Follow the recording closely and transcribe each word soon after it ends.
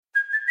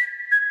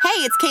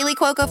Hey, it's Kaylee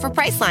Cuoco for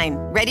Priceline.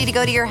 Ready to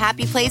go to your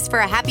happy place for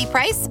a happy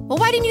price? Well,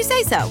 why didn't you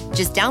say so?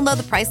 Just download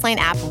the Priceline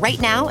app right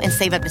now and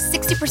save up to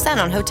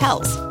 60% on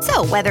hotels.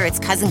 So whether it's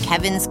Cousin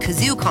Kevin's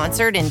Kazoo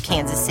Concert in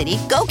Kansas City,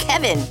 go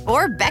Kevin,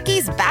 or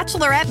Becky's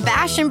Bachelorette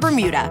Bash in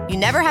Bermuda, you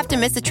never have to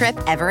miss a trip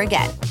ever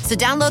again. So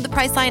download the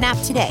Priceline app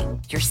today.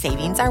 Your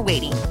savings are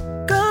waiting.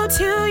 Go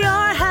to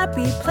your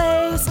happy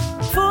place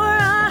for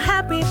a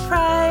happy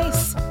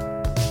price.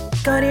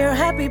 Go to your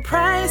happy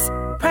price,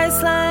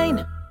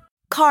 Priceline.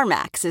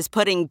 CarMax is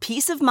putting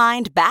peace of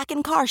mind back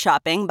in car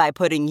shopping by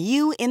putting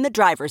you in the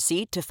driver's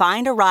seat to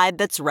find a ride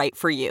that's right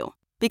for you.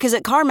 Because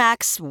at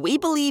CarMax, we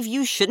believe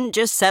you shouldn't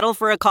just settle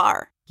for a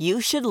car. You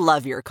should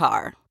love your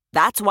car.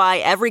 That's why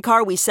every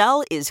car we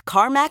sell is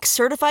CarMax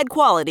certified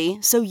quality,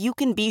 so you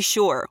can be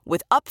sure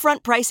with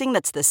upfront pricing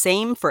that's the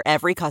same for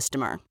every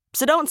customer.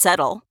 So don't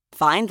settle.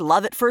 Find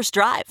love at first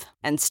drive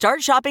and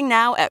start shopping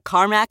now at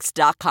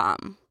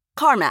CarMax.com.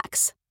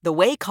 CarMax, the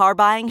way car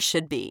buying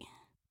should be.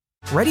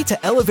 Ready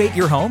to elevate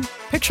your home?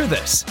 Picture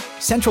this: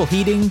 central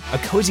heating, a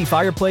cozy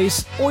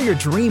fireplace, or your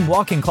dream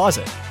walk-in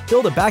closet.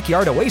 Build a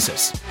backyard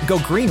oasis, go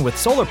green with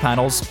solar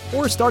panels,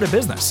 or start a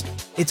business.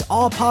 It's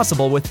all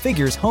possible with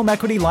Figure's home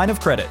equity line of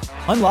credit.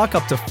 Unlock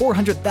up to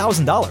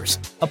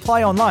 $400,000.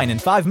 Apply online in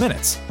 5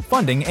 minutes.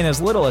 Funding in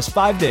as little as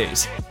 5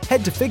 days.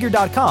 Head to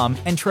Figure.com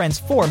and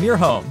transform your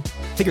home.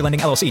 Figure Lending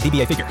LLC,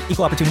 DBA Figure,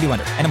 Equal Opportunity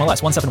Lender,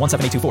 NMLS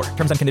 1717824.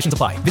 Terms and conditions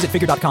apply. Visit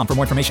Figure.com for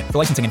more information. For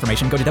licensing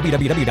information, go to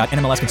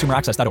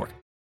www.nmlsconsumeraccess.org.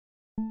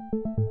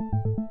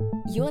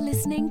 You're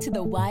listening to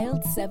the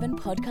Wild 7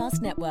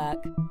 Podcast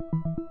Network.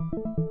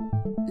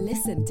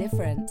 Listen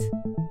different.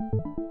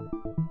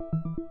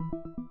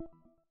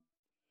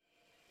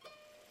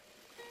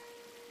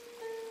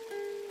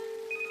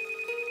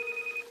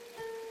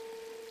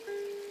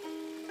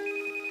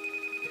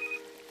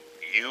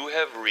 You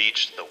have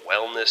reached the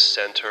Wellness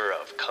Center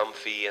of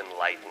Comfy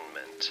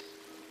Enlightenment.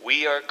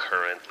 We are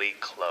currently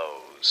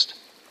closed.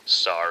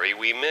 Sorry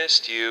we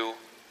missed you.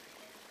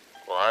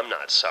 Well, I'm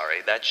not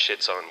sorry. That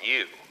shit's on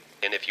you.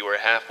 And if you were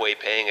halfway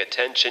paying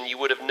attention, you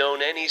would have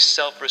known any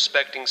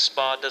self-respecting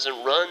spa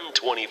doesn't run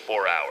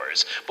 24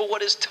 hours. But what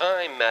does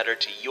time matter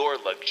to your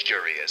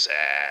luxurious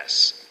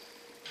ass?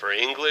 For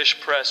English,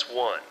 press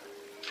 1.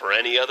 For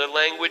any other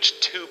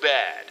language, too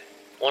bad.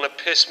 Want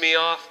to piss me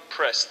off?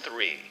 Press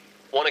 3.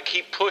 Want to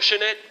keep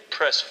pushing it?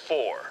 Press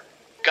 4.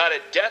 Got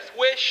a death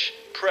wish?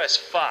 Press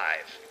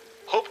 5.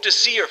 Hope to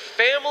see your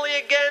family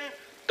again?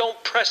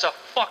 Don't press a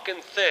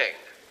fucking thing.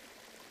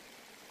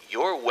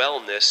 Your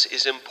wellness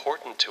is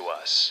important to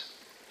us.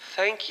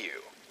 Thank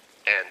you,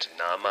 and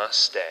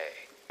namaste.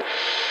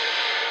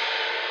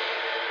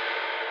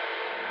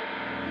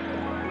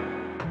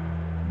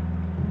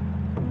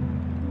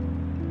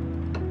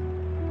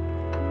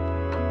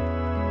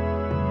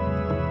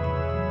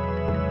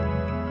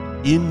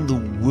 In the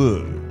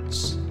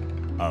words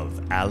of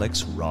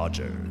Alex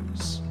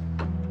Rogers.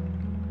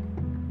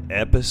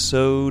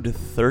 Episode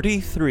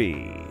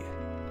 33.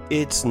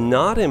 It's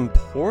not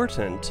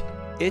important,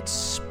 it's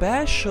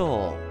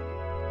special.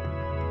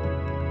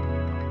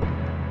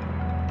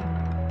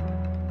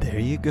 There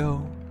you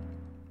go.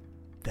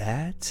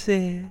 That's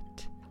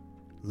it.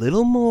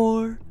 Little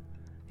more.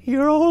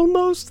 You're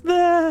almost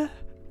there.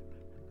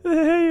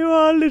 There you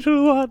are,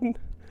 little one.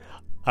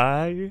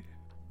 I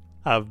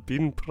have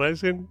been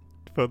present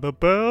for the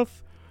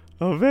birth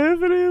of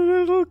every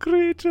little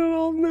creature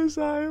on this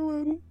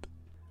island.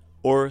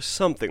 Or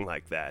something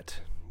like that.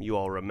 You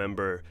all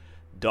remember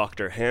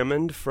Dr.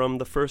 Hammond from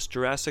the first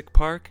Jurassic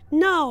Park?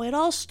 No, it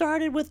all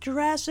started with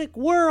Jurassic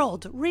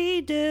World.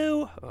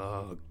 Redo.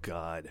 Oh,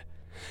 God.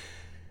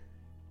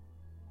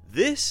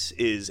 This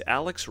is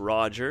Alex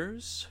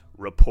Rogers,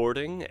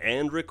 reporting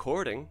and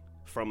recording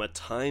from a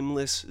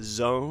timeless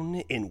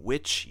zone in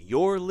which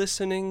your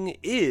listening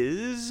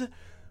is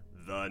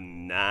the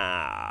now.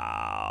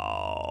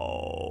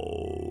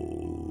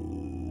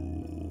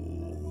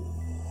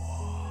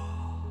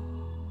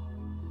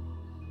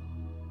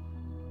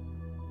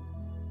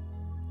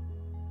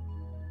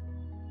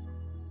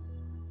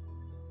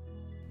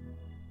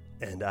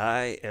 And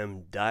I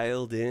am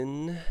dialed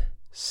in,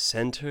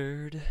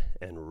 centered,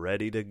 and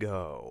ready to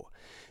go.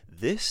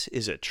 This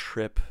is a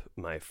trip,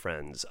 my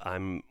friends.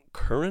 I'm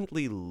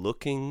currently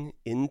looking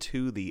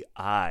into the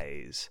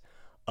eyes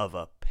of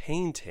a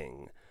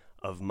painting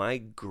of my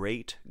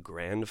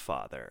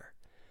great-grandfather,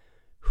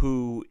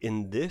 who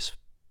in this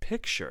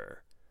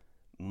picture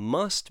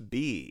must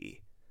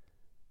be,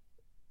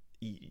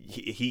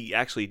 he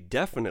actually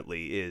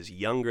definitely is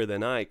younger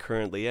than I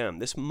currently am.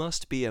 This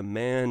must be a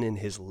man in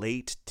his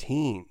late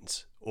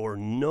teens, or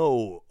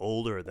no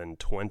older than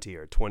 20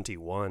 or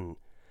 21.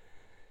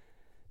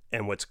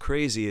 And what's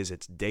crazy is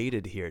it's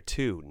dated here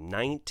too,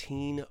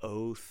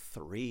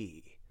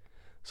 1903.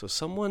 So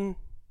someone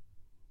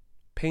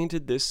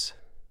painted this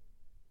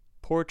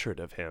portrait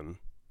of him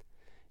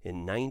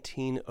in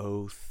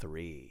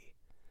 1903.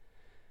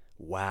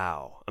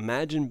 Wow.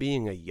 Imagine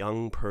being a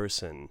young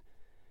person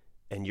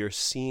and you're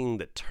seeing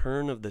the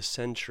turn of the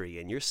century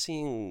and you're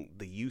seeing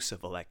the use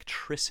of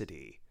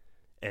electricity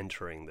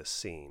entering the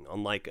scene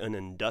on like an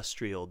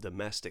industrial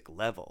domestic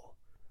level.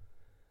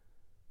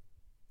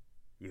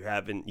 You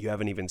haven't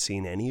even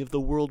seen any of the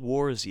world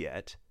wars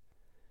yet.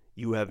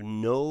 You have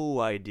no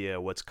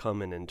idea what's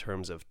coming in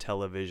terms of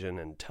television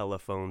and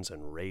telephones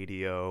and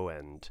radio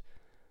and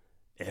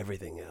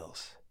everything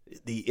else.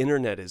 The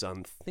internet is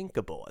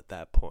unthinkable at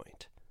that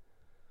point.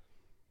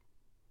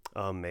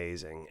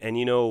 Amazing. And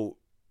you know,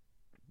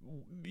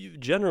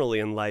 generally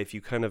in life,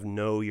 you kind of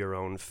know your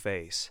own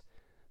face.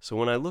 So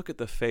when I look at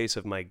the face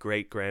of my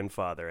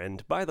great-grandfather,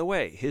 and by the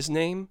way, his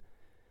name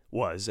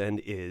was and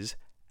is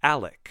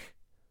Alec.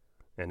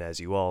 And as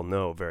you all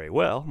know very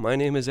well, my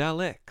name is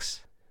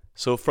Alex.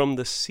 So from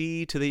the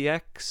C to the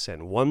X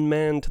and one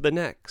man to the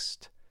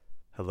next.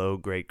 Hello,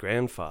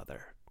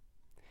 great-grandfather.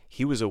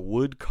 He was a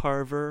wood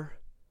carver,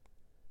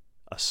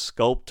 a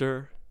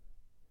sculptor,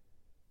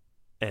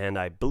 and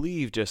I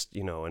believe just,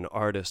 an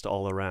artist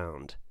all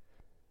around.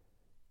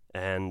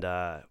 And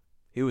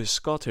he was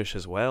Scottish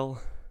as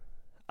well.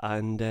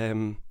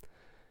 And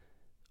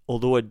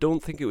although I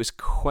don't think it was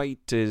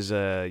quite as,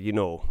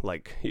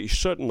 he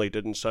certainly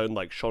didn't sound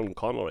like Sean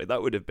Connery.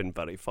 That would have been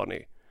very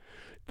funny.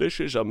 This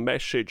is a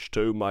message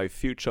to my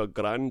future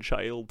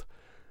grandchild.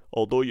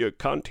 Although you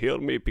can't hear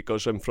me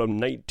because I'm from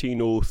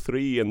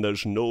 1903 and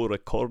there's no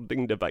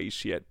recording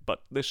device yet,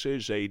 but this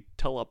is a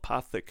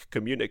telepathic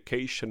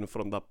communication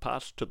from the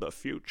past to the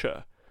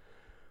future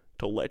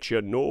to let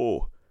you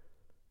know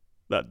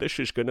that this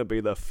is going to be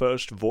the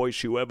first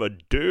voice you ever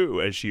do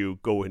as you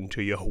go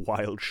into your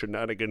wild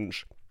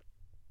shenanigans.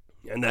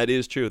 And that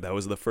is true. That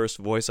was the first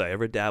voice I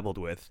ever dabbled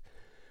with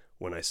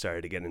when I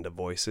started to get into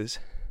voices.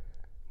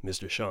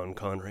 Mr. Sean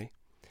Connery.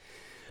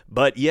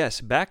 But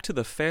yes, back to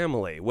the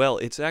family. Well,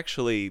 it's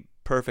actually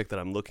perfect that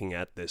I'm looking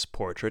at this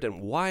portrait.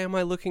 And why am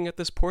I looking at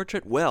this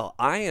portrait? Well,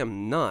 I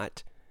am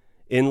not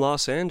in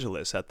Los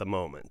Angeles at the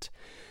moment.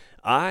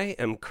 I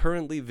am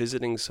currently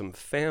visiting some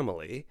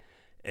family,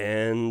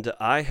 and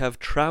I have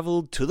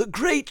traveled to the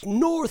great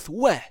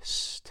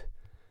Northwest.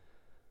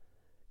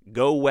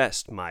 Go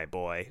west, my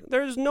boy.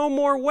 There's no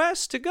more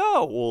west to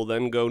go. Well,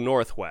 then go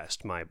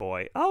northwest, my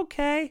boy.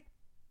 Okay.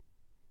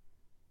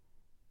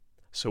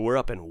 So we're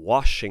up in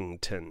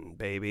Washington,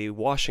 baby.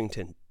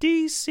 Washington,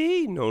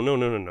 D.C.?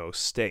 No,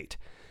 state.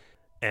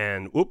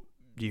 And, whoop,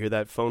 do you hear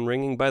that phone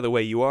ringing? By the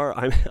way,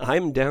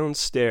 I'm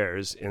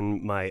downstairs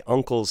in my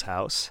uncle's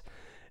house,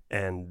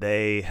 and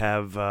they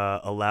have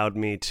allowed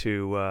me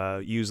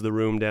to use the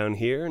room down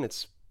here, and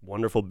it's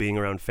wonderful being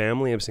around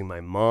family. I'm seeing my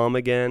mom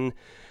again.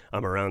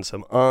 I'm around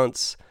some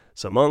aunts,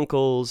 some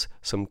uncles,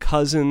 some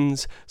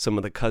cousins, some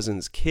of the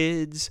cousins'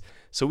 kids.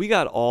 So we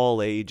got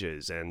all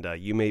ages, and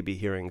you may be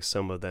hearing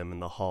some of them in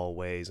the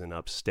hallways and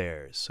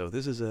upstairs. So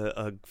this is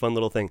a fun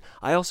little thing.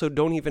 I also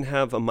don't even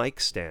have a mic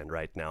stand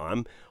right now.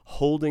 I'm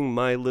holding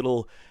my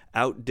little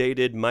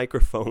outdated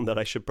microphone that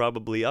I should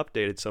probably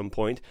update at some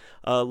point,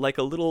 like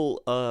a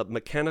little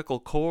mechanical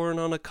corn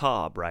on a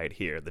cob right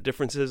here. The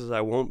difference is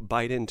I won't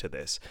bite into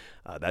this.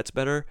 That's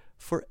better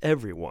for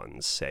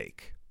everyone's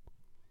sake.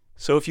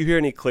 So if you hear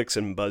any clicks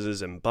and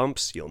buzzes and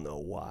bumps, you'll know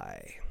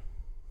why.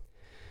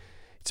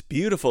 It's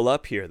beautiful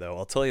up here, though,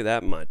 I'll tell you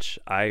that much.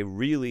 I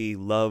really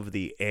love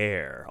the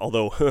air,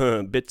 although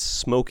a bit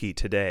smoky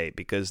today,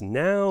 because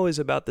now is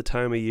about the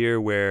time of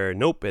year where,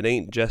 nope, it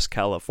ain't just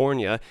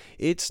California,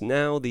 it's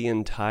now the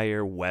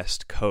entire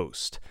West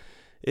Coast.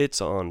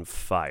 It's on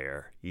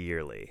fire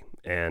yearly.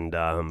 And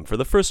for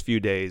the first few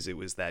days, it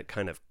was that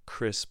kind of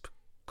crisp,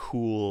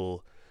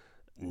 cool,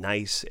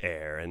 nice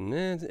air, and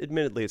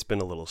admittedly, it's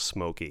been a little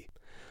smoky.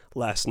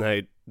 Last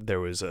night,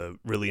 there was a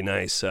really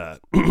nice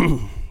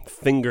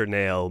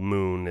fingernail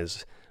moon,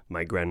 as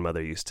my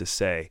grandmother used to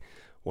say,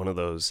 one of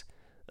those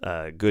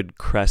good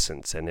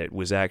crescents, and it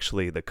was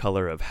actually the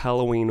color of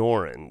Halloween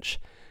orange.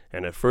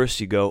 And at first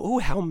you go, "Oh,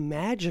 how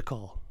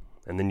magical!"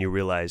 And then you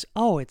realize,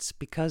 oh, it's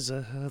because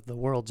the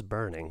world's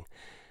burning.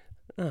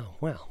 Oh,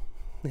 well,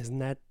 isn't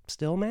that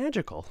still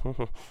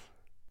magical?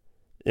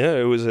 Yeah,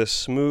 it was a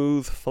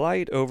smooth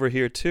flight over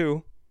here,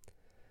 too.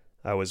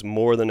 I was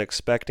more than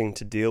expecting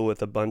to deal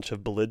with a bunch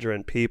of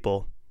belligerent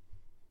people.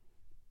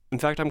 In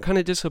fact, I'm kind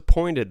of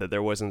disappointed that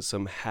there wasn't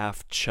some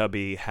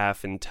half-chubby,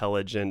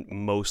 half-intelligent,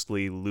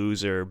 mostly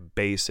loser,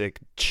 basic,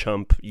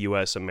 chump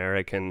U.S.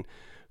 American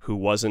who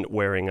wasn't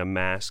wearing a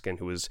mask and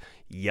who was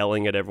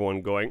yelling at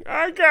everyone going,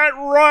 "I got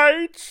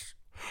rights!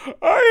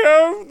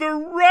 I have the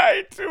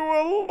right to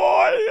a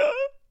lawyer!"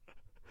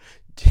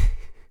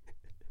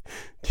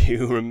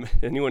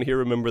 Anyone here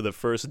remember the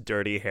first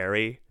Dirty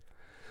Harry?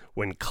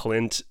 When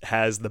Clint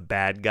has the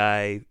bad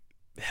guy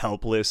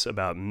helpless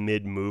about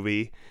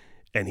mid-movie,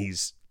 and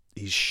he's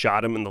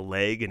shot him in the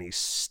leg, and he's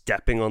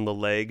stepping on the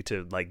leg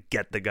to,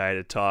 get the guy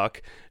to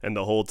talk, and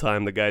the whole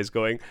time the guy's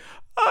going,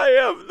 "I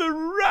have the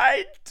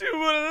right to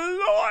a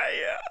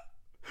lawyer!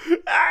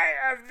 I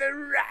have the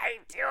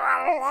right to a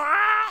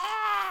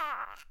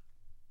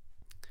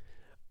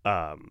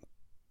lawyer!"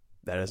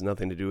 That has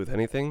nothing to do with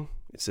anything.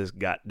 It's just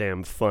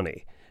goddamn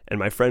funny. And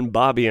my friend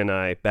Bobby and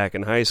I, back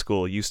in high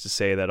school, used to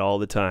say that all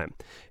the time.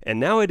 And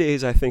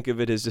nowadays, I think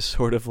of it as just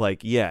sort of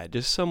like, yeah,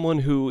 just someone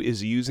who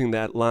is using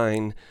that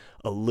line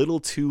a little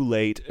too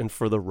late and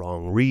for the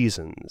wrong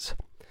reasons.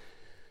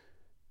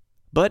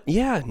 But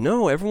yeah,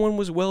 no, everyone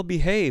was well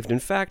behaved. In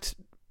fact,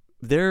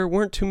 there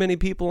weren't too many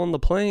people on the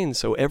plane,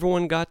 so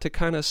everyone got to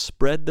kind of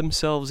spread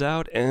themselves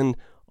out, and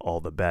all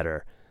the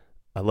better.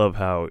 I love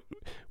how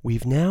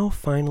we've now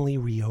finally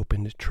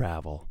reopened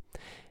travel.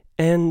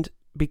 And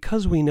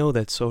because we know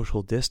that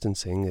social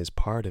distancing is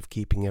part of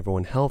keeping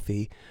everyone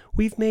healthy,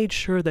 we've made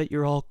sure that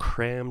you're all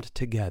crammed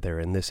together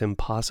in this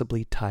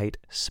impossibly tight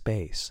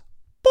space.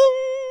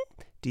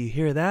 Boom! Do you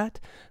hear that?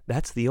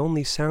 That's the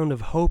only sound of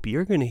hope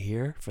you're going to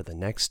hear for the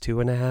next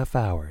 2.5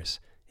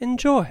 hours.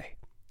 Enjoy!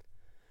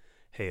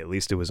 Hey, at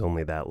least it was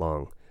only that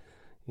long.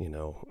 You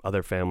know,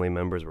 other family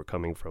members were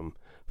coming from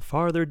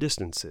farther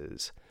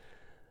distances.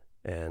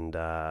 And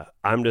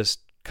I'm just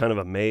kind of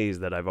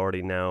amazed that I've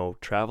already now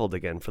traveled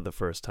again for the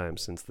first time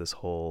since this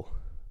whole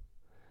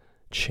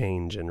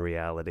change in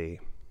reality.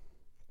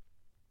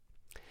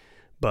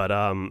 But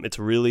it's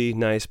really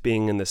nice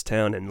being in this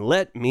town. And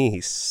let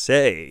me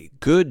say,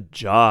 good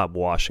job,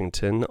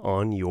 Washington,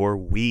 on your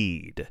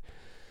weed.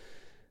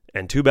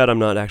 And too bad I'm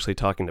not actually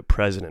talking to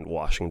President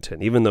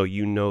Washington, even though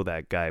you know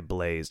that guy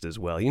blazed as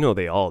well. You know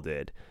they all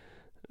did.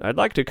 I'd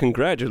like to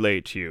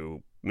congratulate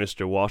you,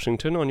 Mr.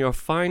 Washington, on your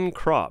fine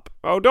crop.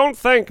 Oh, don't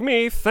thank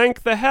me,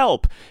 thank the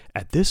help.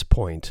 At this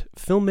point,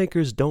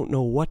 filmmakers don't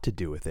know what to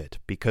do with it,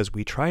 because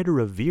we try to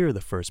revere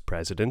the first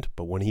president,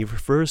 but when he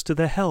refers to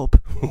the help,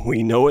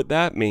 we know what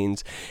that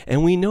means,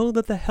 and we know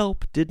that the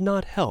help did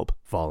not help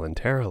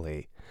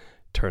voluntarily.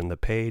 Turn the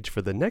page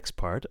for the next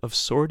part of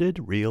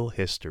sordid real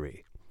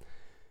history.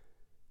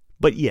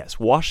 But yes,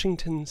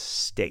 Washington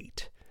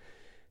State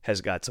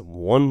has got some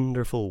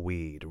wonderful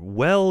weed,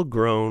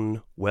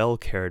 well-grown,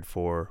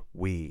 well-cared-for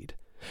weed.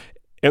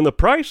 And the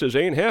prices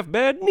ain't half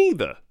bad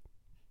neither.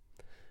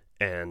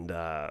 And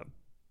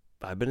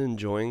I've been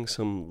enjoying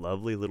some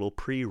lovely little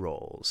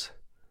pre-rolls,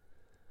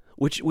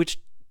 which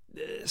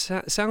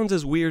sounds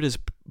as weird as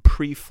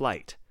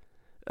pre-flight.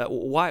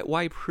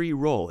 Why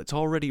pre-roll? It's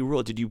already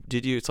rolled. Did you?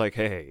 It's like,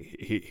 hey,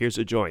 here's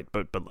a joint,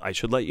 but I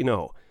should let you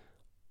know,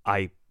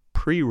 I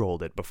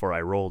pre-rolled it before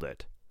I rolled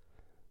it.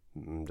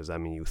 Does that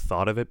mean you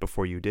thought of it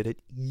before you did it?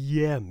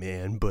 Yeah,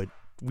 man, but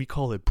we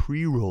call it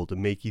pre-roll to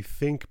make you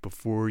think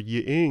before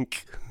you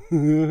ink.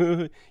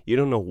 You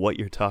don't know what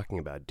you're talking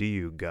about, do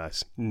you,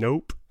 Gus?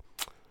 Nope.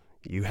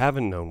 You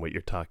haven't known what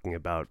you're talking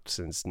about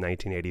since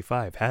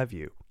 1985, have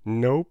you?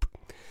 Nope.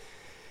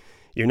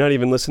 You're not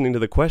even listening to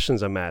the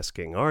questions I'm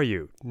asking, are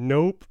you?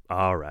 Nope.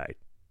 All right.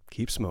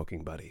 Keep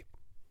smoking, buddy.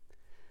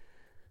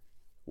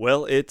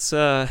 Well, it's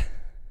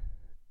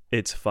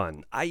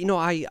fun.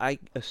 I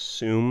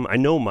assume, I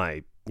know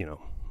my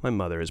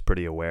mother is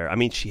pretty aware. I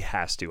mean, she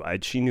has to.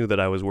 She knew that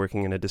I was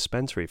working in a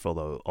dispensary for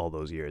all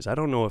those years. I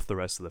don't know if the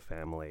rest of the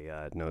family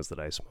knows that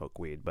I smoke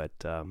weed, but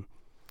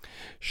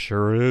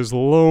sure is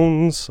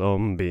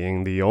lonesome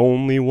being the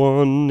only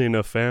one in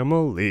a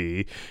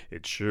family.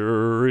 It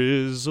sure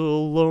is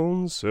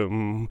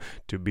lonesome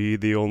to be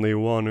the only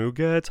one who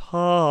gets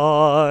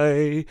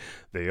high.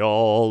 They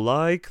all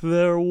like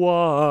their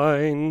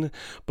wine,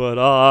 but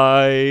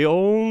I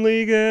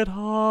only get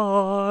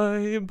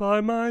high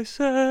by myself.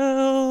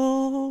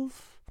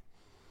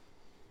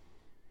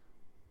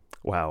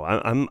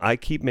 Wow, I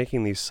keep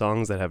making these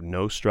songs that have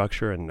no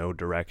structure and no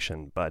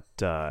direction, but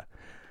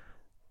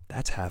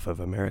that's half of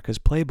America's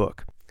playbook.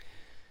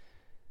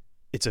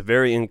 It's a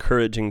very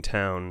encouraging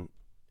town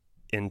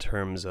in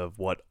terms of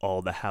what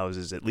all the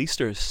houses at least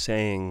are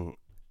saying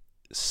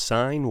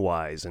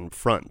sign-wise in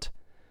front.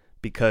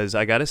 Because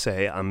I gotta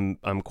say, I'm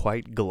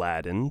quite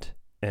gladdened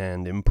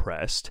and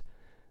impressed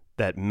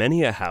that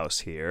many a house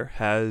here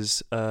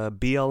has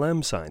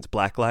BLM signs,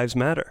 Black Lives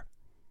Matter.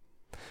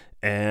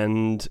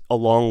 And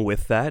along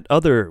with that,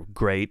 other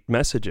great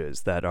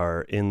messages that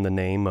are in the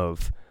name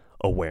of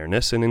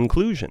awareness and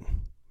inclusion.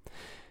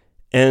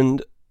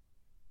 And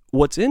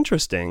what's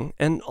interesting,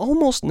 and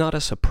almost not a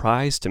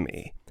surprise to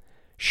me,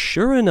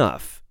 sure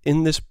enough,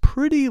 in this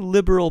pretty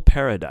liberal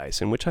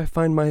paradise in which I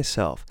find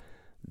myself,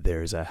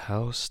 there's a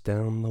house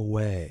down the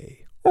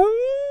way.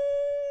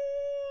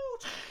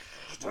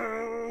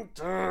 Dun,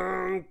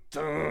 dun,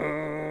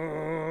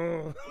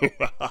 dun.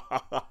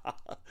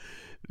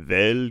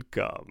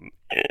 Welcome.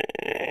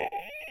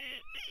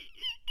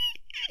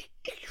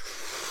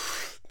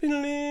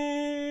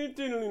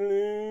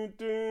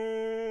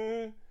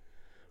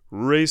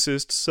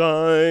 Racist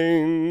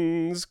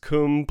signs,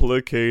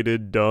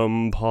 complicated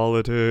dumb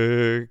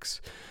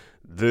politics.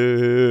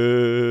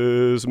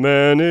 This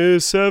man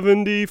is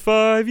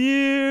 75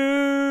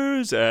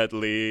 years at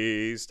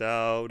least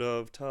out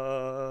of touch.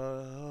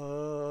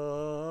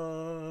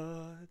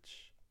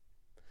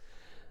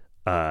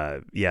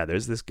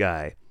 There's this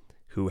guy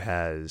who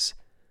has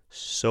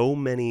so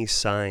many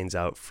signs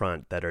out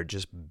front that are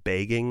just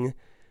begging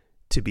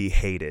to be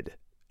hated.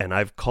 And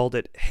I've called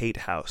it Hate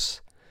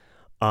House.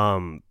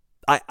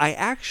 I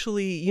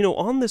actually,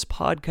 on this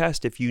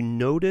podcast, if you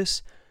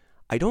notice,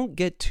 I don't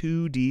get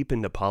too deep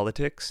into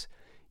politics.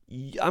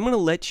 I'm going to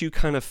let you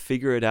kind of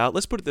figure it out.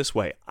 Let's put it this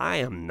way. I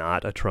am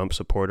not a Trump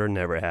supporter,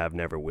 never have,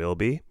 never will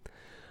be.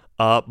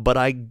 But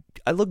I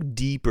look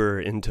deeper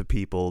into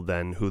people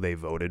than who they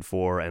voted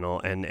for and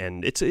all,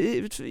 and it's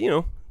you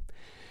know,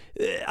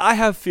 I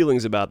have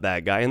feelings about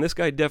that guy, and this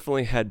guy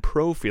definitely had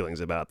pro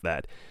feelings about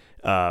that.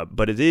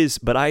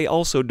 But I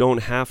also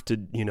don't have to,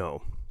 you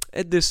know,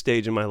 at this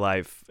stage in my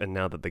life, and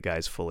now that the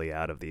guy's fully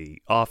out of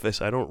the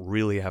office, I don't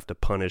really have to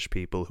punish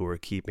people who are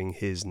keeping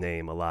his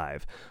name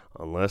alive.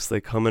 Unless they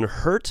come and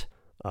hurt,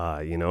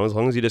 you know, as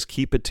long as you just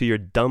keep it to your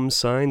dumb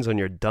signs on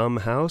your dumb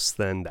house,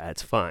 then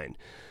that's fine.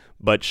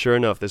 But sure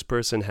enough, this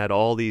person had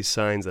all these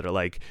signs that are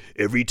like,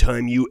 every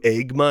time you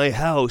egg my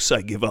house,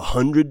 I give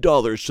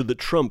 $100 to the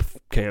Trump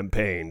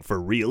campaign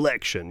for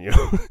re-election, you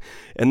know?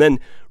 And then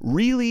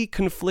really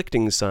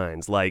conflicting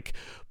signs like,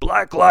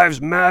 Black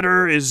Lives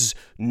Matter is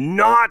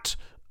not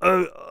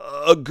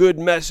a good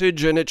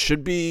message and it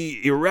should be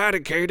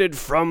eradicated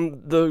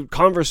from the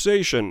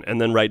conversation.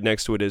 And then right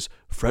next to it is,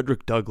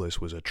 Frederick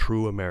Douglass was a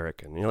true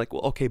American. And you're like,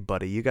 well, okay,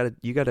 buddy, you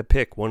gotta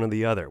pick one or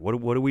the other.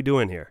 What are we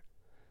doing here?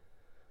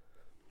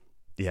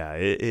 Yeah,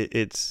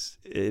 it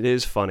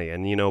is funny.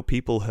 And, you know,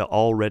 people have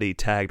already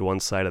tagged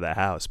one side of the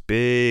house,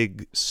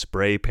 big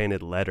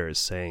spray-painted letters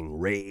saying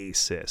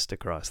racist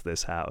across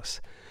this house.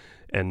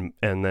 And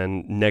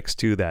then next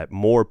to that,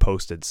 more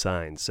posted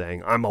signs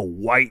saying, I'm a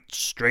white,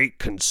 straight,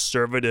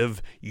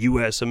 conservative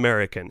U.S.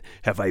 American.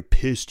 Have I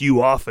pissed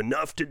you off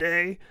enough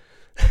today?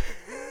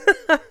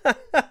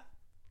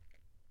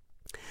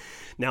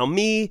 Now,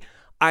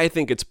 I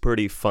think it's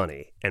pretty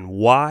funny. And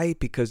why?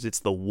 Because it's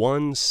the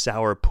one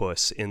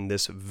sourpuss in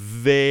this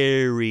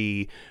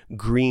very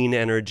green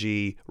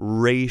energy,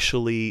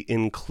 racially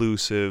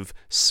inclusive,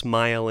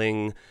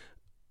 smiling,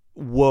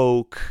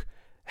 woke,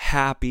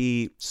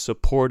 happy,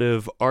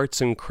 supportive,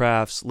 arts and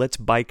crafts, let's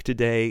bike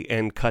today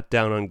and cut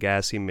down on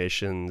gas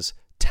emissions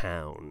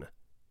town.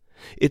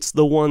 It's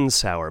the one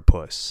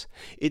sourpuss.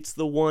 It's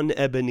the one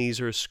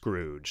Ebenezer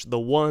Scrooge, the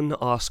one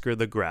Oscar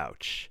the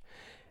Grouch.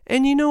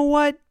 And you know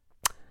what?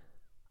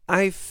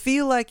 I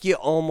feel like you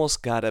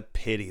almost gotta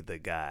pity the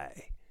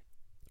guy.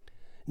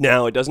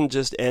 Now, it doesn't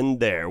just end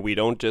there. We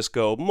don't just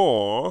go,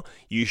 "Maw,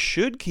 you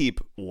should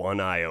keep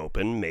one eye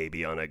open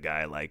maybe on a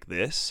guy like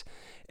this."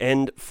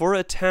 And for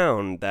a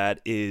town that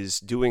is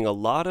doing a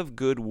lot of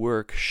good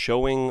work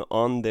showing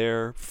on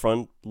their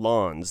front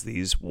lawns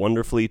these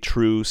wonderfully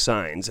true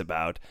signs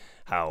about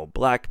how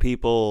black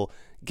people,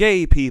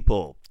 gay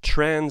people,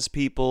 trans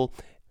people,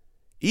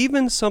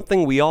 even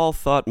something we all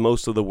thought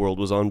most of the world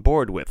was on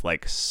board with,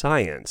 like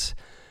science.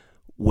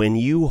 When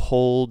you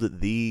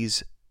hold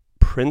these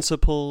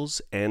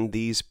principles and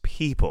these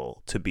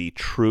people to be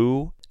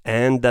true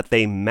and that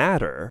they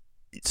matter,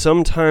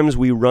 sometimes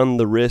we run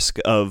the risk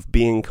of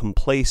being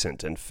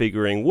complacent and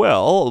figuring,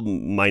 well,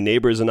 my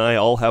neighbors and I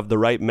all have the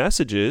right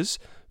messages.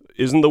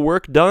 Isn't the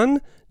work done?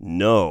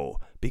 No,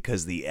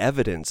 because the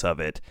evidence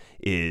of it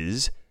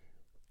is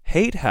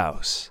Hate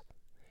House.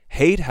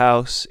 Hate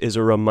House is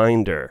a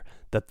reminder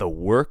that the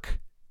work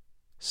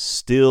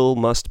still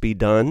must be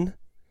done,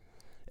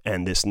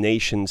 and this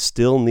nation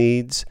still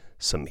needs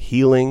some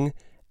healing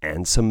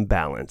and some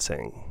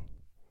balancing.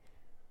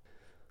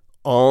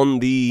 On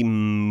the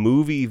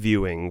movie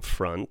viewing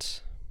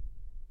front,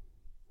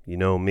 you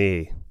know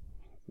me,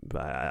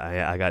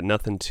 I got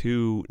nothing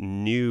too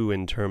new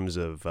in terms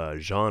of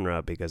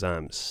genre because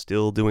I'm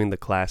still doing the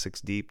classics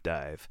deep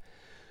dive.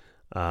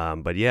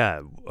 But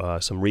yeah,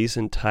 some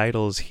recent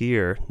titles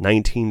here.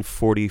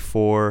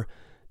 1944,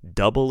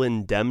 Double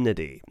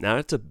Indemnity. Now,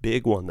 that's a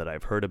big one that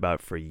I've heard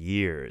about for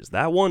years.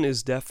 That one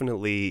is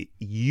definitely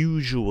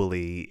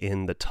usually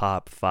in the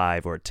top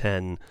 5 or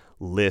 10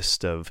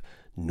 list of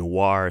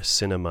noir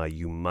cinema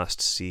you must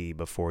see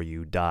before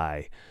you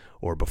die,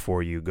 or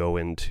before you go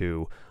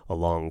into a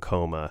long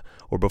coma,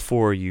 or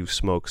before you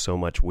smoke so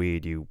much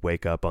weed you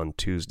wake up on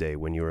Tuesday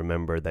when you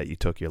remember that you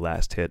took your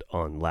last hit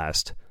on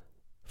last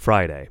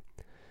Friday.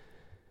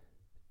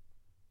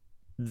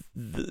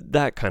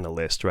 That kind of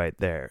list right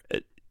there.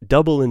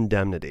 Double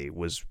Indemnity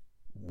was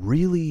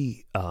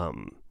really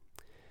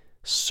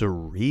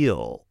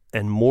surreal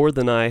and more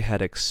than I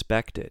had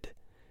expected.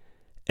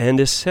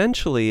 And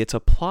essentially, it's a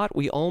plot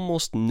we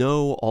almost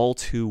know all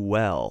too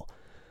well.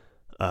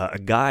 A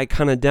guy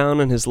kind of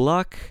down on his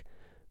luck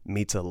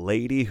meets a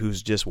lady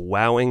who's just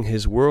wowing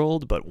his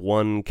world, but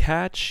one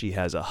catch, she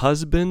has a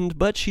husband,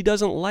 but she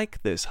doesn't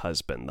like this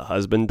husband. The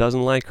husband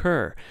doesn't like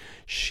her.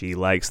 She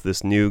likes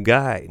this new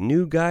guy.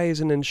 New guy is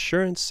an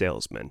insurance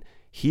salesman.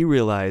 He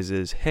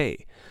realizes,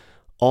 hey,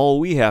 all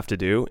we have to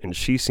do, and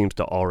she seems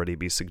to already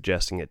be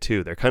suggesting it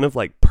too, they're kind of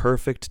like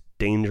perfect,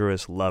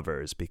 dangerous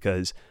lovers,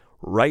 because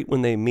right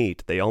when they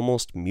meet, they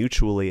almost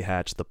mutually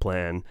hatch the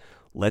plan,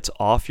 let's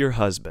off your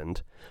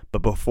husband,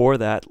 but before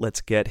that, let's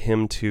get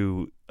him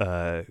to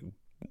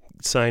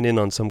sign in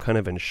on some kind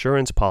of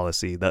insurance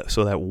policy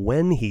so that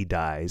when he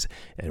dies,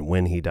 and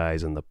when he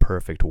dies in the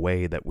perfect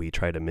way that we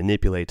try to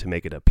manipulate to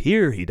make it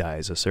appear he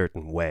dies a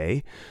certain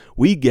way,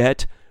 we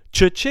get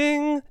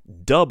Cha-ching!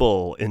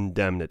 Double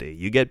indemnity.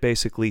 You get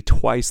basically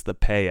twice the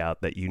payout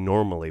that you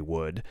normally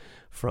would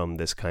from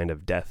this kind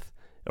of death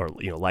or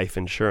life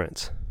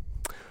insurance.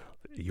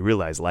 You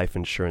realize life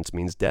insurance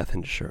means death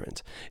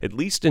insurance. At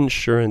least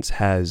insurance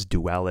has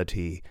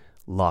duality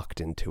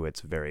locked into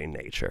its very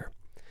nature.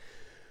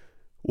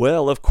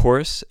 Well, of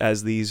course,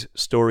 as these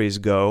stories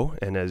go,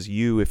 and as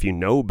you, if you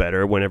know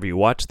better, whenever you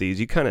watch these,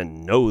 you kind of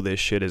know this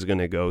shit is going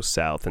to go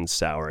south and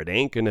sour. It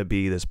ain't going to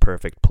be this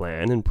perfect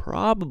plan, and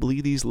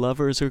probably these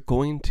lovers are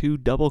going to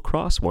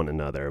double-cross one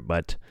another,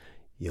 but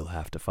you'll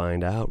have to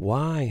find out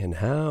why and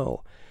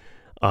how.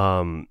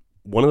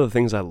 One of the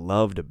things I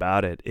loved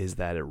about it is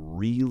that it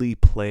really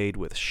played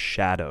with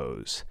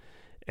shadows.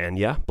 And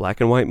yeah,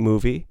 black and white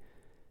movie,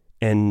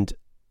 and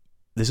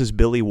this is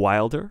Billy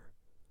Wilder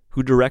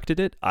who directed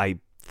it. I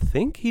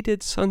think he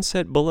did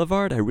Sunset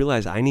Boulevard. I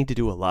realize I need to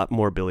do a lot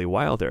more Billy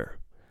Wilder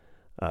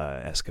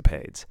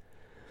escapades.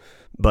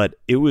 But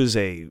it was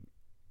a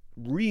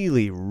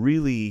really,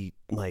 really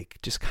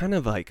just kind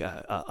of like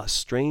a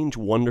strange,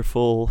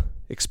 wonderful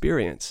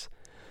experience.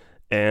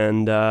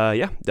 And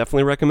yeah,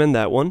 definitely recommend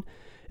that one.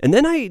 And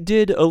then I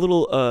did a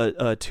little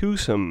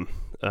twosome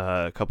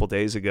a couple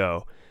days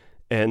ago,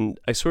 and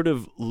I sort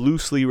of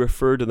loosely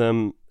refer to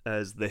them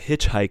as the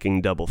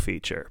hitchhiking double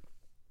feature.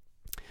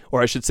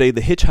 Or I should say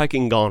the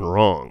hitchhiking gone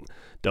wrong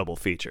double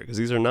feature, because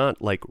these are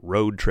not like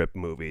road trip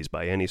movies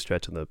by any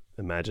stretch of the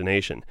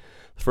imagination.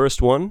 The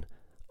first one,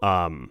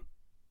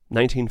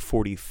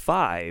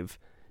 1945,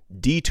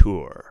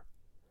 Detour.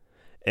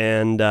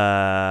 And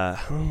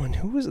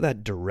who was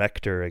that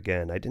director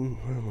again? Let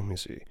me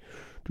see.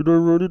 Did I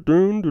write it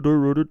down?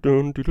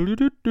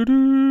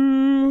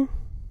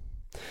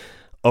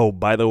 Oh,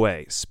 by the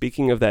way,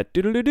 speaking of that,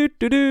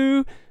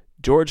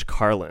 George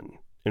Carlin.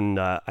 And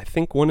I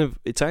think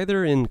it's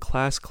either in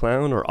Class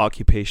Clown or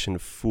Occupation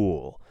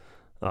Fool.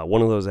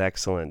 One of those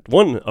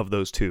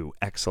two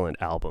excellent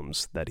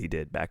albums that he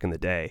did back in the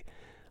day.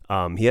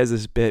 He has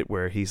this bit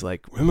where he's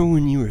like, remember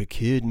when you were a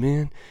kid,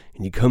 man?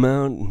 And you come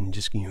out and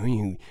just,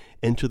 you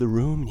enter the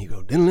room and you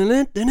go,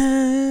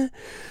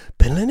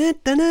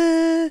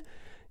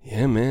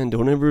 yeah, man,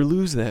 don't ever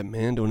lose that,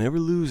 man. Don't ever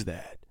lose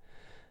that.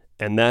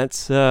 And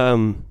that's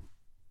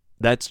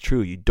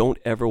true. You don't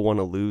ever want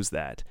to lose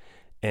that.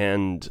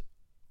 And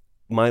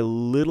my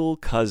little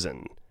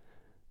cousin,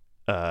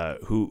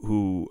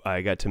 who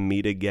I got to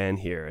meet again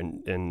here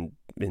and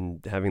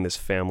having this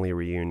family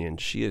reunion,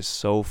 she is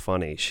so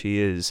funny. She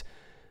is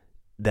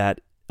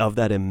that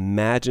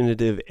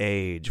imaginative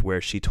age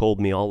where she told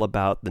me all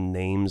about the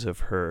names of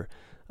her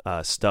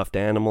stuffed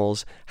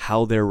animals,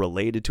 how they're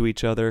related to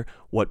each other,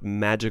 what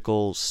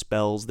magical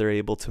spells they're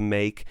able to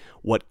make,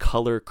 what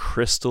color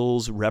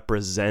crystals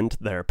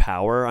represent their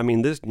power. I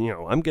mean,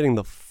 I'm getting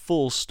the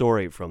full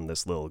story from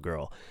this little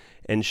girl.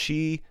 And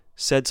she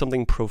said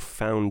something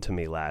profound to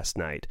me last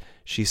night.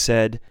 She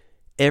said,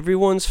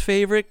 everyone's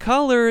favorite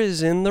color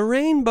is in the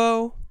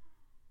rainbow.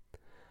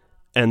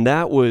 And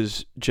that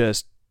was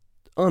just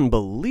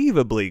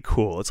unbelievably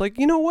cool. It's like,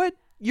 you know what?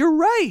 You're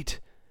right.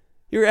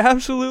 You're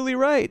absolutely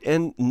right.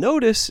 And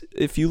notice,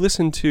 if you've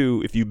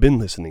been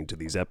listening to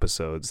these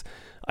episodes,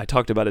 I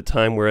talked about a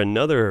time where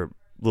another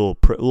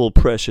little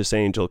precious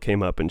angel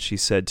came up and she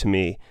said to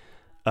me,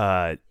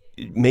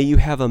 may you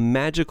have a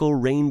magical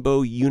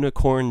rainbow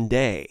unicorn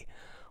day.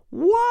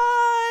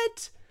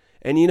 What?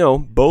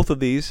 And both of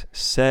these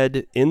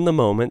said in the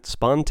moment,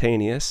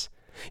 spontaneous.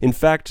 In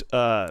fact,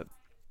 my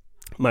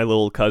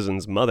little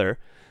cousin's mother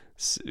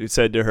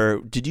said to her,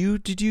 Did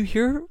you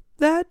hear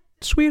that,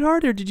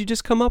 sweetheart, or did you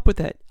just come up with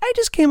that? I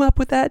just came up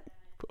with that.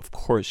 Of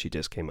course she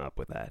just came up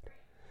with that.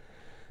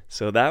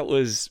 So that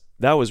was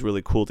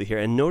really cool to hear.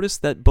 And notice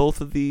that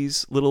both of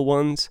these little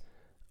ones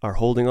are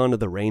holding on to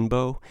the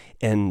rainbow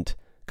and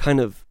kind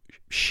of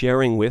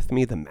sharing with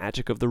me the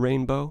magic of the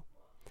rainbow.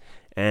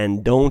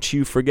 And don't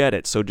you forget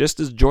it. So just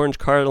as George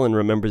Carlin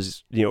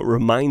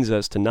reminds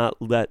us to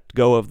not let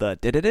go of the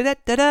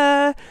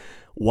da-da-da-da-da-da,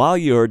 while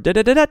you're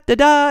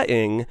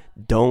da-da-da-da-da-da-ing,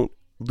 don't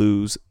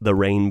lose the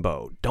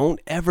rainbow. Don't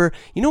ever.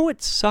 You know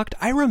what sucked?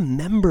 I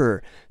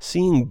remember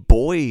seeing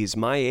boys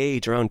my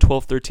age, around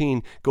 12,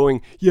 13,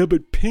 going, yeah,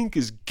 but pink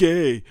is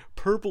gay,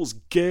 purple's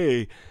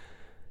gay.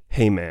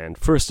 Hey man,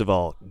 first of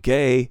all,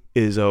 gay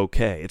is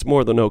okay. It's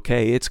more than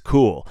okay, it's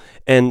cool.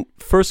 And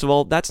first of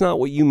all, that's not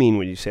what you mean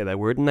when you say that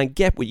word, and I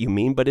get what you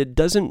mean, but it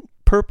doesn't.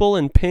 Purple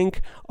and pink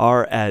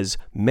are as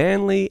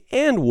manly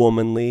and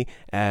womanly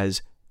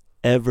as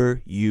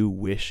ever you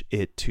wish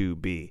it to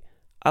be.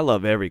 I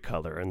love every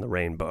color in the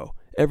rainbow.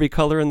 Every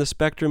color in the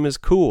spectrum is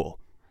cool.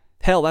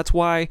 Hell, that's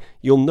why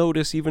you'll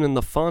notice even in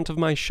the font of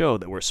my show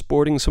that we're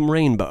sporting some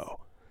rainbow.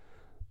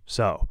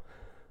 So,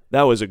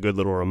 that was a good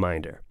little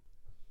reminder.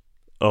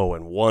 Oh,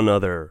 and one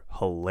other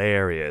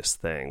hilarious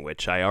thing,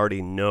 which I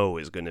already know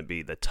is going to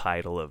be the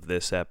title of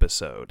this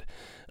episode.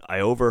 I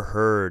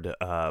overheard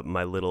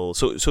my little...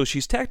 So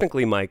she's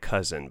technically my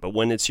cousin, but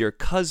when it's your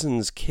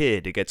cousin's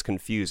kid, it gets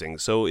confusing.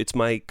 So it's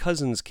my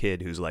cousin's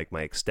kid who's like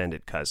my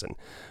extended cousin.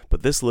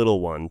 But this little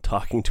one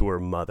talking to her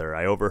mother,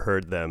 I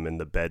overheard them in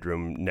the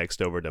bedroom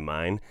next over to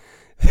mine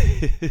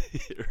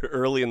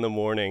early in the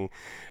morning.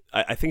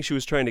 I think she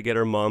was trying to get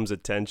her mom's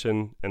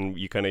attention, and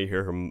you kind of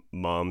hear her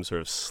mom sort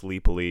of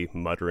sleepily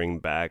muttering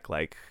back,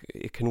 like,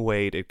 it can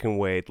wait,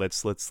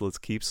 let's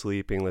keep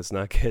sleeping, let's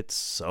not get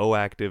so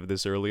active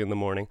this early in the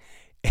morning.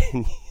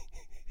 And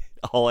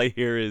all I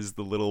hear is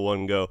the little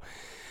one go,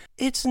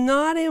 "It's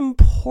not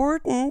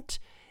important,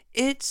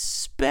 it's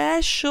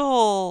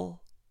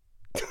special."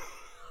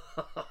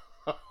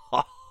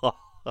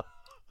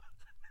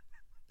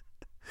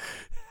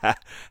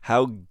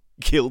 How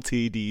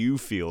guilty do you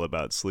feel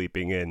about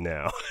sleeping in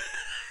now?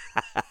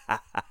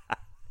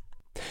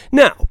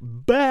 Now,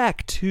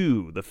 back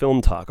to the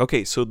film talk.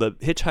 Okay, so the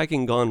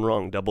Hitchhiking Gone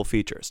Wrong double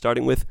feature,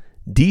 starting with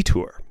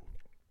Detour.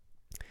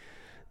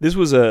 This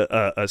was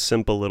a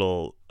simple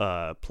little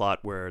plot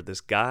where this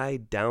guy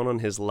down on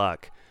his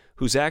luck,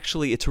 who's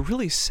actually, it's a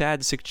really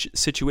sad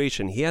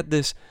situation. He had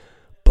this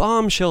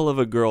bombshell of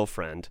a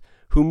girlfriend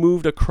who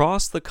moved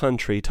across the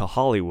country to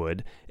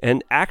Hollywood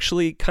and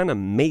actually kind of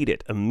made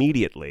it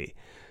immediately.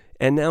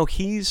 And now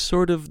he's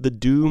sort of the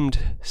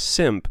doomed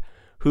simp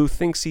who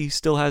thinks he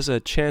still has a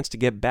chance to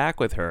get back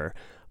with her,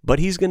 but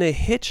he's going to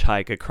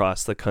hitchhike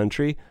across the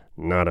country.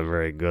 Not a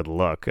very good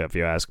look, if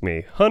you ask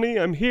me. "Honey,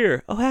 I'm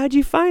here." "Oh, how'd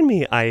you find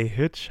me?" "I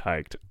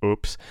hitchhiked."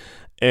 Oops.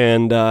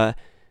 And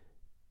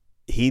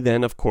he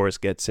then, of course,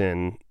 gets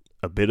in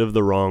a bit of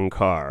the wrong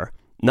car.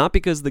 Not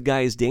because the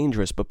guy is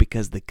dangerous, but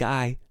because the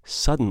guy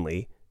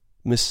suddenly,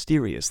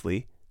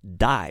 mysteriously,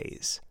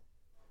 dies.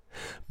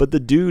 But the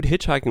dude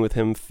hitchhiking with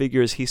him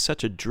figures he's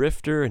such a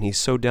drifter and he's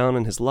so down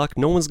on his luck,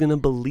 no one's going to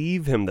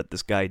believe him that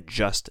this guy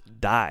just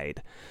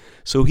died.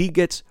 So he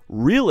gets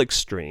real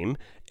extreme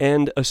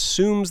and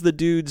assumes the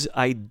dude's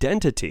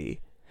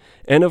identity.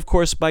 And of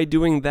course, by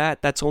doing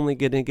that, that's only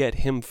going to get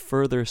him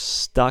further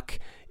stuck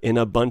in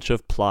a bunch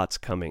of plots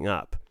coming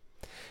up.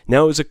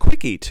 Now, it was a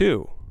quickie,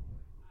 too.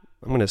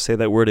 I'm going to say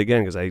that word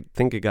again because I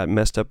think it got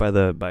messed up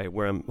by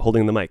where I'm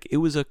holding the mic. It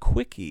was a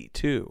quickie,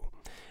 too.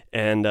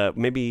 And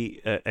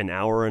maybe an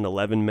hour and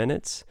 11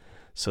 minutes.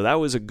 So that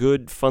was a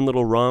good, fun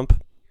little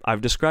romp.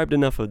 I've described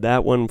enough of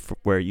that one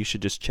where you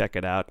should just check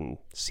it out and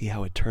see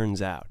how it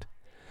turns out.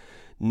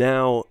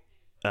 Now,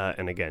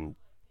 and again,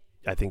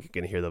 I think you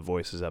can hear the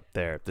voices up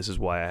there. This is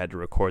why I had to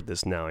record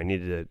this now. I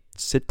needed to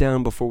sit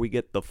down before we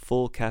get the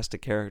full cast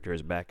of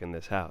characters back in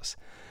this house.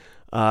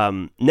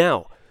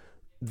 Now,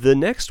 the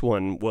next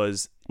one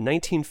was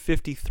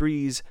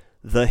 1953's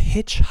The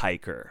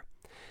Hitchhiker.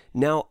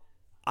 Now,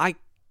 I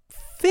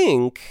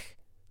think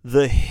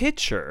The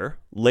Hitcher,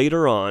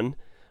 later on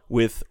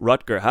with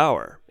Rutger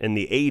Hauer in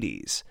the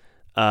 80s,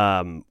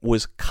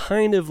 was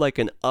kind of like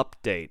an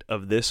update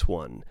of this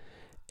one.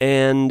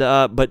 And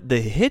but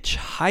The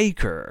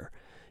Hitchhiker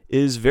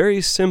is very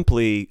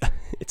simply,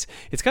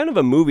 it's kind of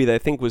a movie that I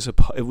think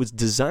it was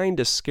designed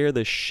to scare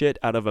the shit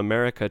out of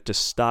America to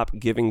stop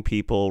giving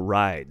people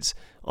rides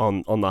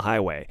on the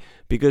highway.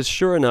 Because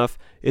sure enough,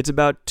 it's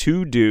about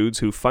two dudes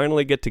who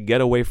finally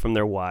get away from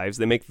their wives.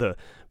 They make the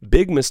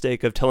big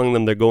mistake of telling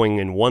them they're going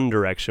in one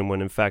direction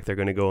when in fact they're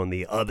going to go in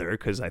the other,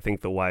 because I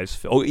think the wives,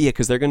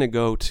 because they're going to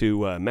go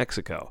to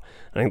Mexico.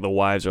 I think the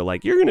wives are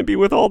like, "You're going to be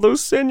with all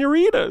those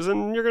senoritas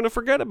and you're going to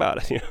forget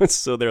about it."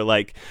 So they're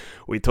like,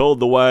 "We told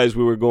the wives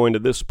we were going to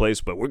this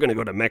place, but we're going to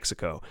go to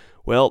Mexico."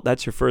 Well,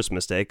 that's your first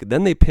mistake.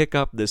 Then they pick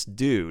up this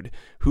dude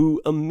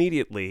who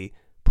immediately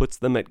puts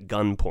them at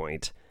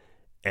gunpoint,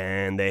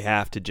 and they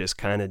have to just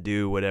kind of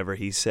do whatever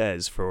he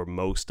says for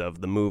most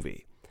of the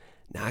movie.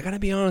 Now, I got to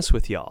be honest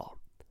with y'all.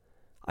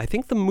 I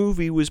think the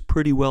movie was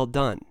pretty well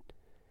done,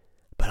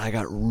 but I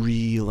got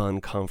real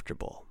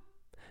uncomfortable.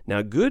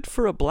 Now, good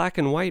for a black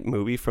and white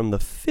movie from the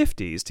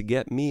 50s to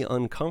get me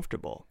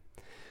uncomfortable.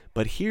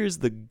 But here's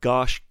the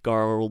gosh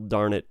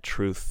darn it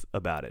truth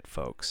about it,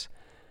 folks.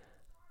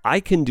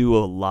 I can do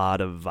a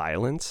lot of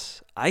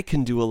violence. I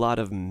can do a lot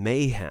of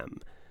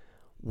mayhem.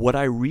 What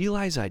I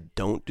realize I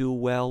don't do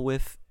well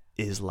with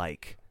is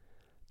like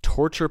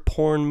torture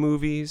porn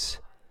movies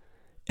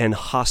and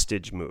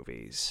hostage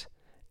movies.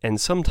 And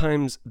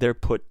sometimes they're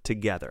put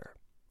together.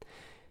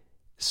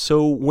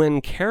 So when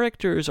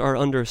characters are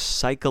under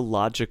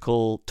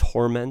psychological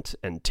torment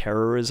and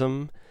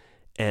terrorism,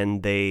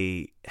 and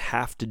they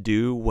have to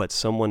do what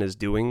someone is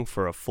doing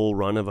for a full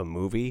run of a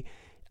movie,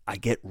 I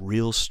get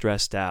real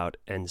stressed out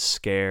and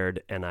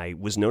scared, and I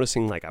was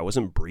noticing like I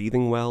wasn't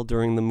breathing well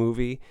during the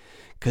movie,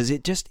 because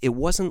it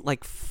wasn't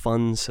like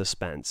fun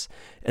suspense.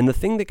 And the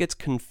thing that gets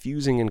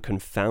confusing and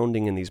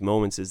confounding in these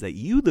moments is that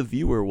you, the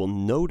viewer, will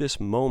notice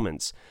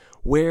moments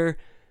where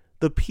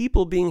the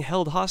people being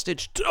held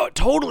hostage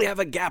totally have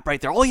a gap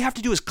right there. All you have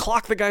to do is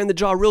clock the guy in the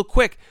jaw real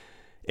quick.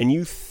 And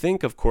you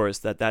think, of course,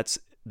 that that's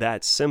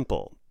that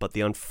simple. But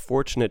the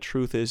unfortunate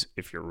truth is,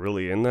 if you're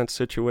really in that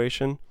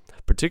situation,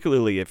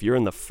 particularly if you're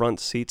in the front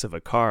seats of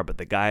a car, but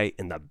the guy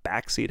in the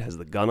back seat has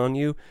the gun on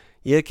you,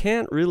 you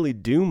can't really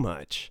do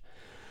much.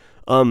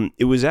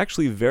 It was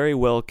actually very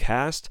well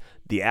cast.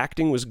 The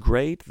acting was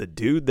great. The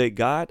dude they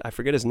got, I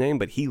forget his name,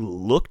 but he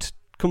looked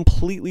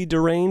completely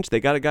deranged. They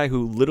got a guy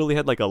who literally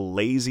had like a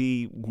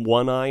lazy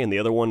one eye and the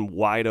other one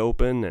wide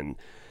open,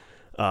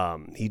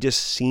 and he just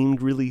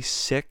seemed really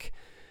sick.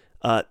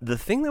 The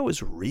thing that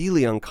was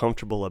really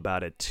uncomfortable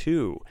about it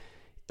too,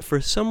 for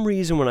some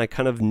reason when I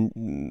kind of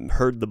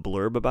heard the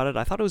blurb about it,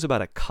 I thought it was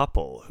about a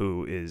couple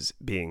who is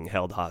being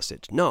held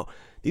hostage. No,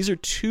 these are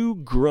two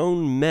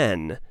grown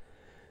men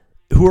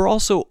who are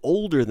also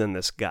older than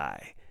this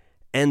guy,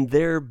 and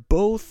they're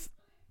both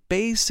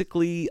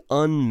basically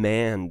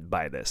unmanned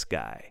by this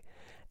guy.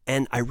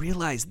 And I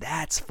realize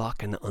that's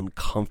fucking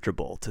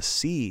uncomfortable to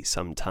see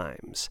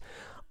sometimes.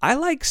 I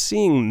like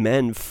seeing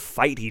men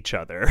fight each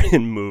other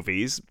in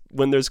movies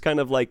when there's kind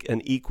of like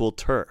an equal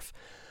turf.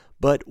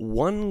 But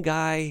one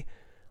guy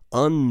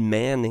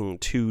unmanning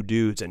two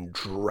dudes and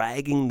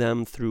dragging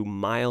them through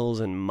miles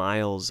and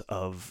miles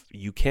of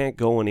you can't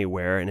go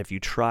anywhere, and if you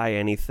try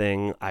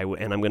anything, I'm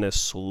going to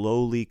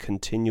slowly,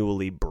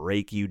 continually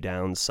break you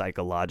down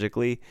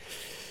psychologically.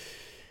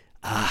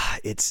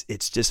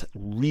 It's just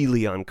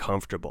really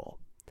uncomfortable.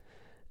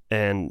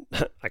 And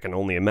I can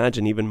only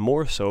imagine even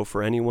more so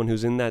for anyone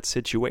who's in that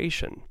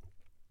situation.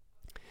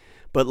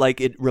 But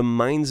like, it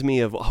reminds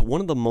me of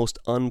one of the most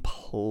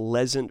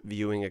unpleasant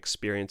viewing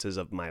experiences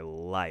of my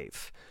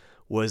life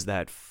was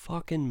that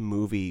fucking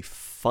movie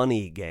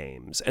Funny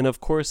Games. And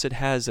of course it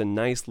has a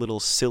nice little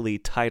silly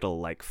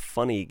title like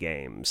Funny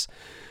Games.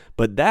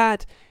 But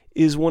that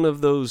is one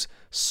of those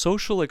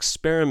social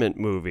experiment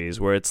movies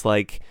where it's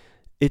like,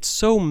 it's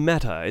so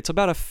meta. It's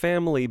about a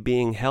family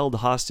being held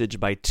hostage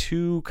by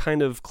two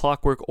kind of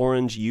Clockwork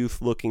Orange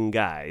youth-looking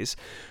guys.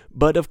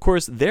 But of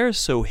course, they're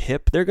so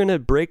hip, they're going to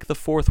break the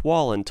fourth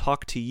wall and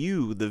talk to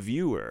you, the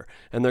viewer.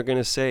 And they're going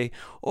to say,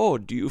 "Oh,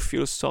 do you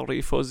feel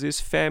sorry for this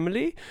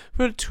family?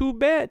 Well, too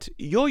bad.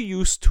 You're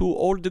used to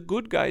all the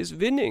good guys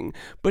winning.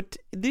 But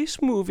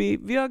this movie,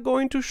 we are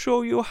going to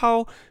show you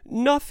how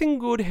nothing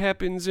good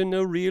happens in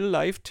a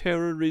real-life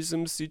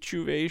terrorism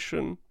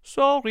situation.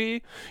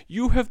 Sorry,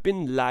 you have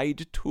been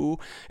lied to,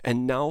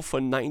 and now for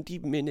 90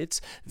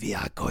 minutes, we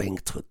are going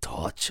to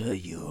torture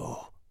you."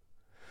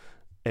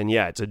 And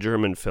yeah, it's a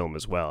German film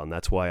as well, and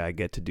that's why I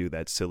get to do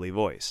that silly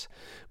voice.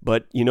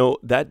 But, you know,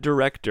 that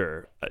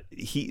director,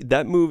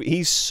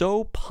 he's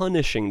so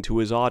punishing to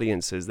his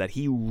audiences that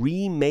he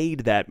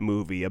remade that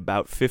movie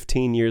about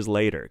 15 years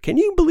later. Can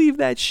you believe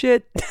that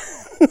shit?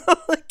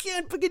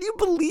 Can you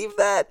believe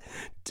that?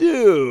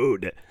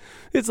 Dude,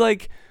 it's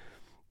like,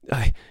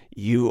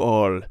 you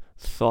all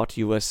thought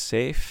you were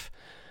safe?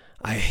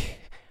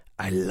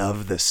 I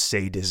love the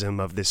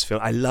sadism of this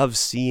film. I love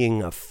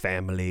seeing a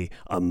family,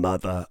 a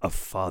mother, a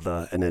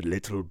father, and a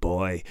little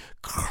boy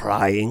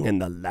crying in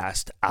the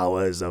last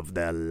hours of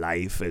their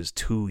life as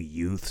two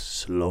youths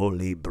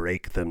slowly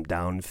break them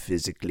down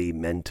physically,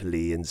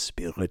 mentally, and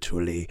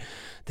spiritually.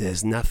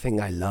 There's nothing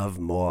I love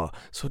more,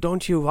 so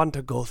don't you want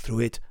to go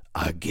through it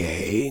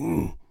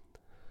again?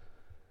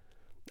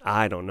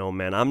 I don't know,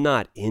 man. I'm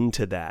not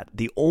into that.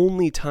 The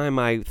only time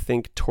I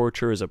think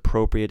torture is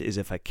appropriate is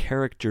if a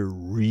character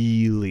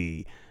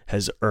really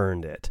has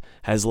earned it,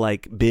 has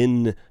like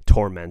been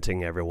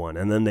tormenting everyone,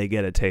 and then they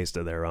get a taste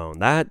of their own.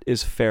 That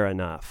is fair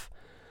enough.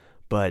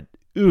 But,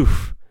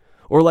 oof.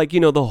 Or like,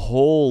 you know, the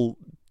whole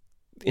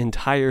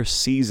entire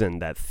season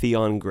that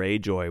Theon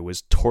Greyjoy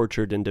was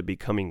tortured into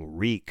becoming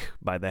Reek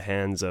by the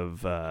hands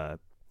of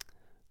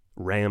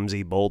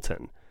Ramsay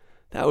Bolton.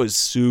 That was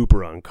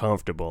super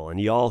uncomfortable, and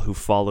y'all who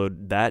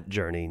followed that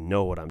journey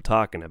know what I'm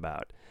talking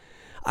about.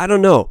 I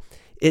don't know.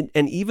 And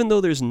even though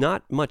there's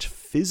not much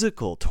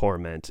physical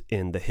torment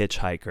in The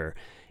Hitchhiker,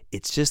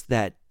 it's just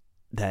that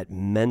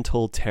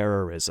mental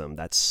terrorism,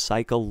 that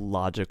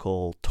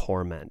psychological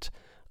torment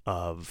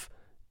of,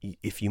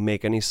 if you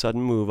make any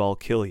sudden move, I'll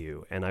kill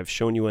you. And I've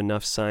shown you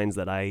enough signs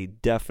that I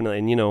definitely,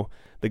 and you know,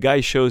 the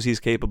guy shows he's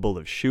capable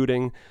of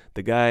shooting.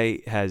 The guy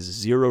has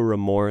zero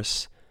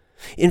remorse.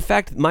 In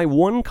fact, my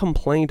one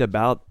complaint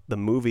about the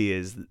movie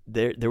is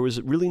there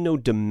was really no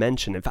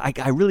dimension. In fact,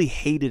 I really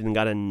hated and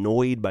got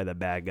annoyed by the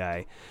bad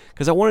guy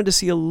because I wanted to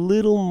see a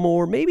little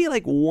more, maybe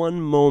like one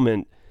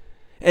moment.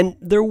 And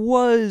there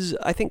was,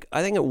 I think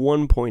at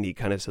one point he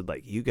kind of said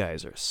like, "You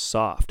guys are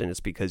soft, and it's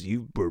because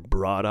you were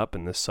brought up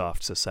in this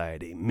soft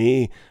society.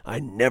 Me, I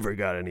never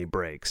got any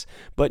breaks."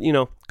 But, you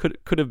know,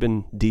 could have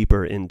been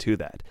deeper into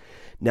that.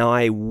 Now,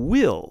 I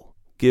will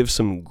give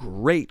some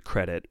great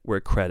credit where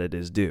credit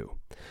is due.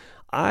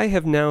 I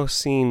have now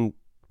seen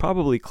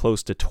probably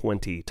close to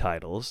 20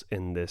 titles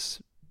in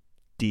this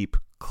deep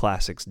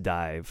classics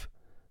dive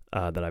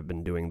that I've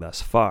been doing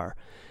thus far.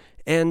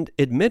 And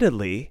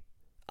admittedly,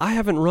 I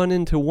haven't run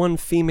into one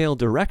female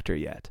director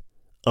yet.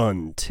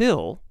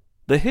 Until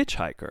The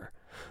Hitchhiker.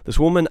 This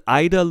woman,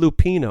 Ida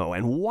Lupino.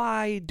 And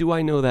why do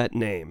I know that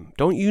name?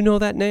 Don't you know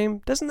that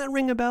name? Doesn't that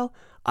ring a bell?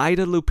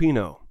 Ida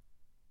Lupino.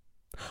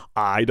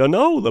 I don't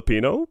know,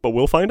 Lupino, but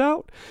we'll find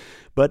out.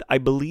 But I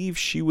believe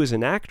she was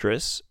an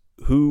actress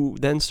who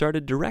then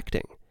started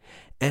directing.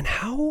 And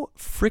how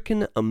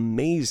frickin'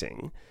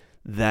 amazing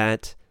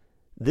that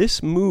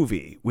this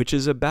movie, which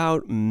is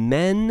about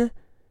men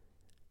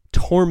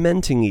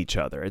tormenting each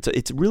other,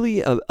 it's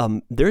really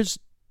there's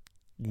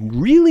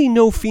really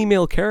no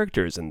female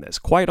characters in this,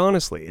 quite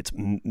honestly. It's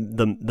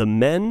the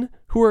men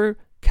who are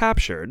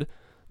captured,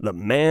 the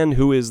man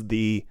who is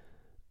the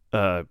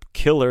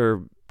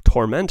killer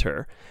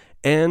tormentor,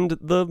 and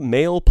the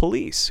male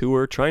police who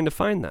are trying to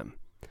find them.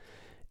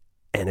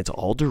 And it's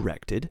all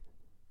directed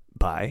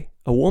by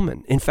a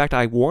woman. In fact,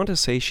 I want to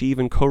say she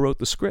even co-wrote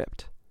the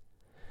script.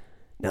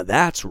 Now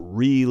that's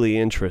really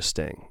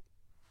interesting.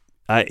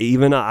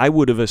 I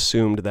would have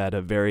assumed that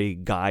a very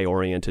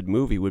guy-oriented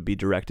movie would be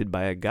directed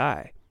by a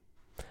guy.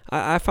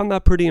 I found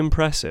that pretty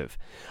impressive.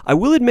 I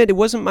will admit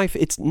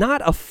it's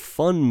not a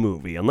fun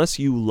movie unless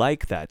you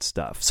like that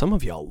stuff. Some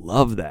of y'all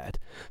love that.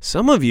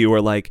 Some of you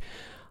are like,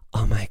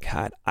 oh my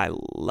God, I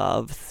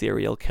love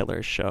serial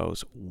killer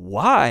shows.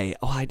 Why?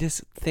 Oh, I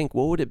just think,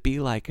 what would it be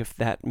like if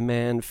that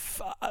man,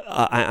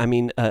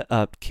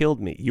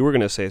 killed me? You were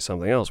going to say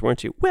something else,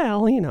 weren't you?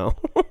 Well,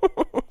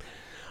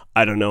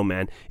 I don't know,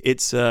 man.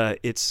 It's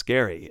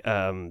scary.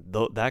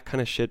 That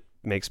kind of shit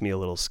makes me a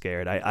little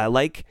scared. I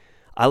like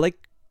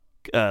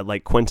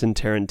Quentin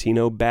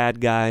Tarantino bad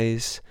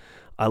guys.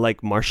 I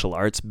like martial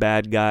arts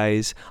bad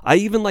guys. I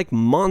even like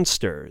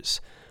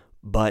monsters,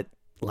 but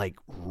like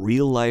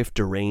real life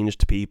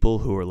deranged people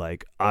who are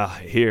like,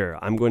 here,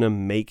 I'm going to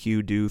make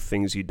you do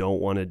things you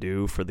don't want to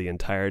do for the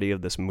entirety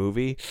of this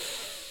movie.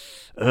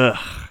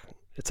 Ugh,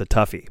 it's a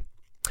toughie.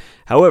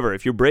 However,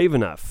 if you're brave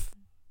enough,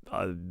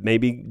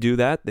 maybe do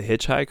that, The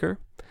Hitchhiker.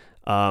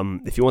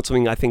 If you want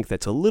something I think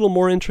that's a little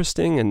more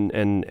interesting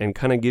and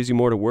kind of gives you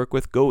more to work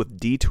with, go with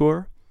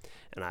Detour.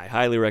 And I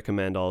highly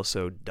recommend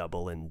also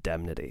Double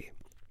Indemnity.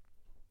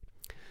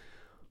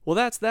 Well,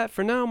 that's that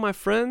for now, my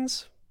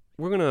friends.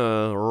 We're going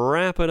to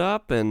wrap it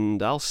up,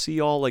 and I'll see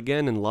you all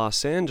again in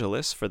Los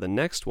Angeles for the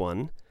next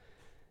one,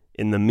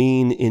 in the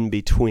mean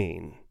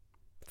in-between.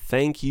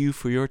 Thank you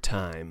for your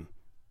time.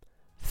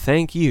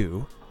 Thank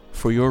you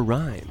for your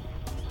rhyme.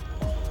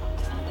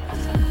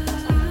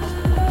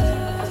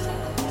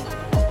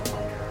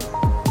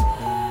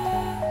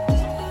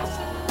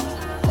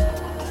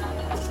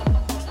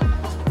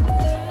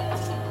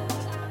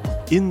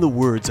 In the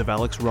Words of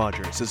Alex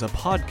Rogers is a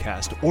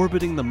podcast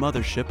orbiting the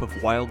mothership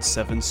of Wild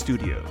 7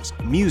 Studios.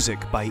 Music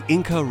by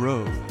Inca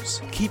Rose.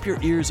 Keep your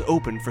ears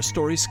open for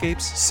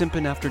Storyscapes,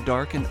 Simpin' After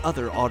Dark, and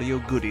other audio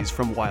goodies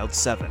from Wild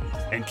 7.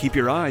 And keep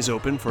your eyes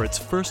open for its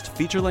first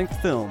feature-length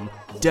film,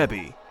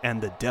 Debbie and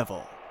the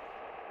Devil.